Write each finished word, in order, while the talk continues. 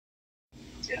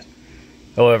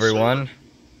Hello everyone,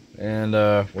 and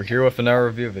we're here with another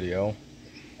review video,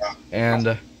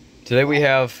 and today we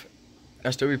have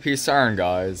SWP Siren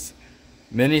Guys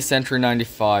Mini Sentry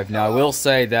 95. Now I will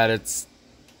say that it's,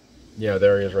 yeah,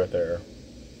 there he is right there.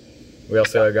 We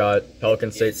also got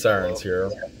Pelican State Sirens here.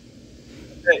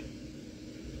 Hey,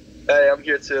 I'm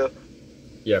here too.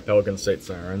 Yeah, Pelican State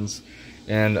Sirens,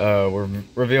 and we're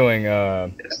reviewing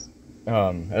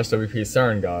SWP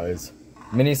Siren Guys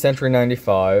Mini Sentry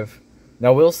 95.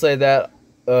 Now, we'll say that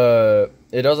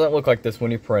it doesn't look like this when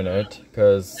you print it,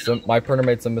 because my printer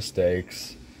made some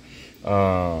mistakes.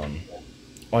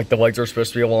 Like, the legs are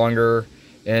supposed to be longer,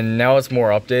 and now it's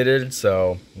more updated,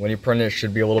 so when you print it, it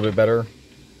should be a little bit better.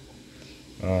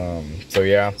 So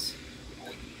yeah.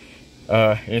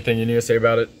 Anything you need to say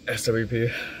about it,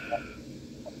 SWP?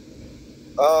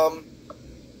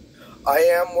 I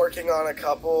am working on a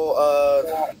couple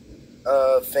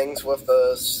things with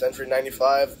the Sentry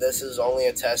 95. This is only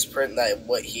a test print that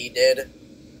what he did,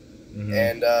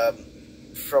 and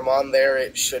from on there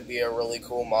it should be a really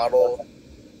cool model.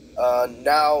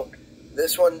 Now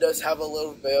this one does have a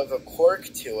little bit of a quirk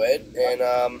to it, and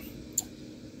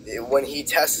when he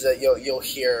tests it, you'll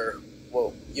hear,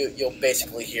 well, you'll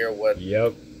basically hear what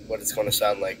it's going to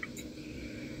sound like.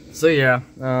 So yeah,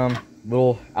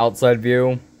 little outside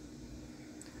view.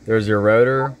 There's your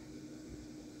rotor.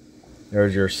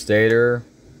 There's your stator.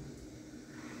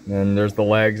 And there's the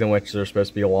legs, in which they're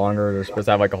supposed to be longer. They're supposed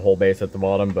to have like a whole base at the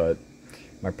bottom, but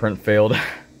my print failed.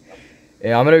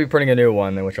 Yeah, I'm going to be printing a new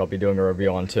one, in which I'll be doing a review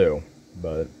on too.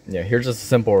 But yeah, here's just a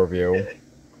simple review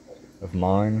of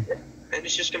mine. And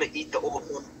it's just going to eat the old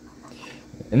one.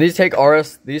 And these take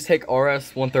RS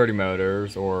 130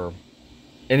 motors, or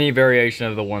any variation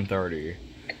of the 130.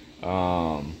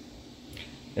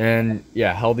 And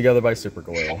yeah, held together by super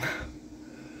glue.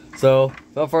 So,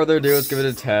 without further ado, let's give it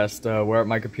a test. We're at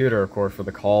my computer, of course, for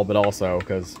the call, but also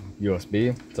because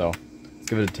USB. So, let's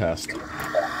give it a test.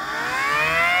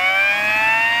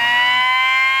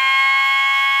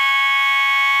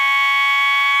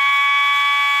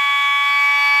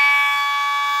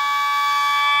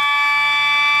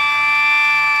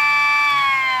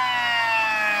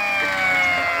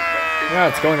 Yeah,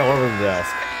 it's going all over the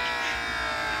desk.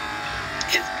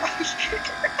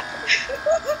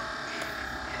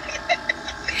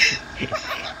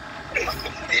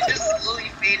 It just slowly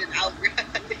faded out.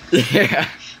 Yeah.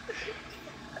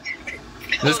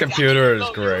 This computer is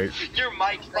great. Your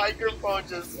microphone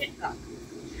just...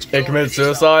 It committed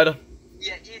suicide?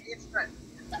 Yeah,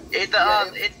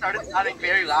 it started sounding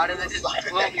very loud and then just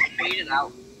slowly faded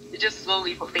out. It just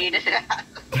slowly faded out.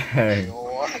 Dang.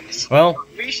 Well,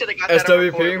 we should have got that on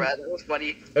record, Brad. That was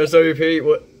funny. SWP,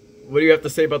 what do you have to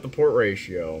say about the port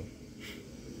ratio?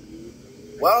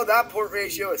 Well, that port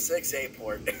ratio is 6-8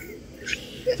 port.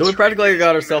 So we practically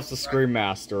got ourselves a Scream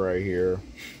Master right here.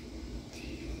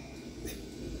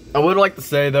 I would like to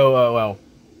say though, well,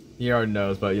 he already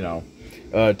knows, but you know,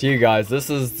 to you guys, this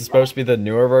is supposed to be the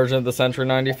newer version of the Sentry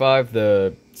 95,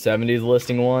 the 70s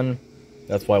listing one.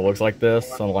 That's why it looks like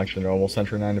this, unlike the normal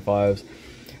Sentry 95s.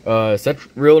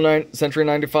 Real Sentry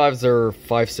 95s are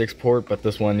 5-6 port, but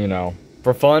this one, you know,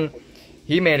 for fun,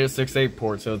 he made it 6-8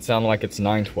 port, so it sounded like it's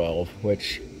 912,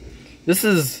 which, this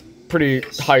is pretty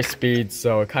high speed,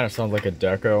 so it kind of sounds like a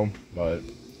deco, but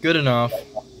good enough.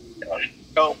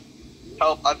 Oh,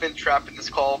 help, I've been trapped in this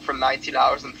call for 19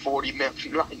 hours and 40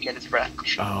 minutes, Brad.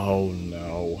 Oh,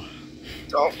 no.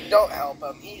 Don't help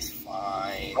him, he's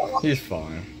fine. He's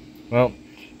fine. Well,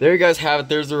 there you guys have it.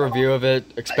 There's a review of it.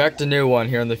 Expect a new one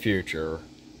here in the future.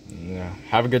 Yeah,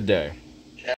 have a good day.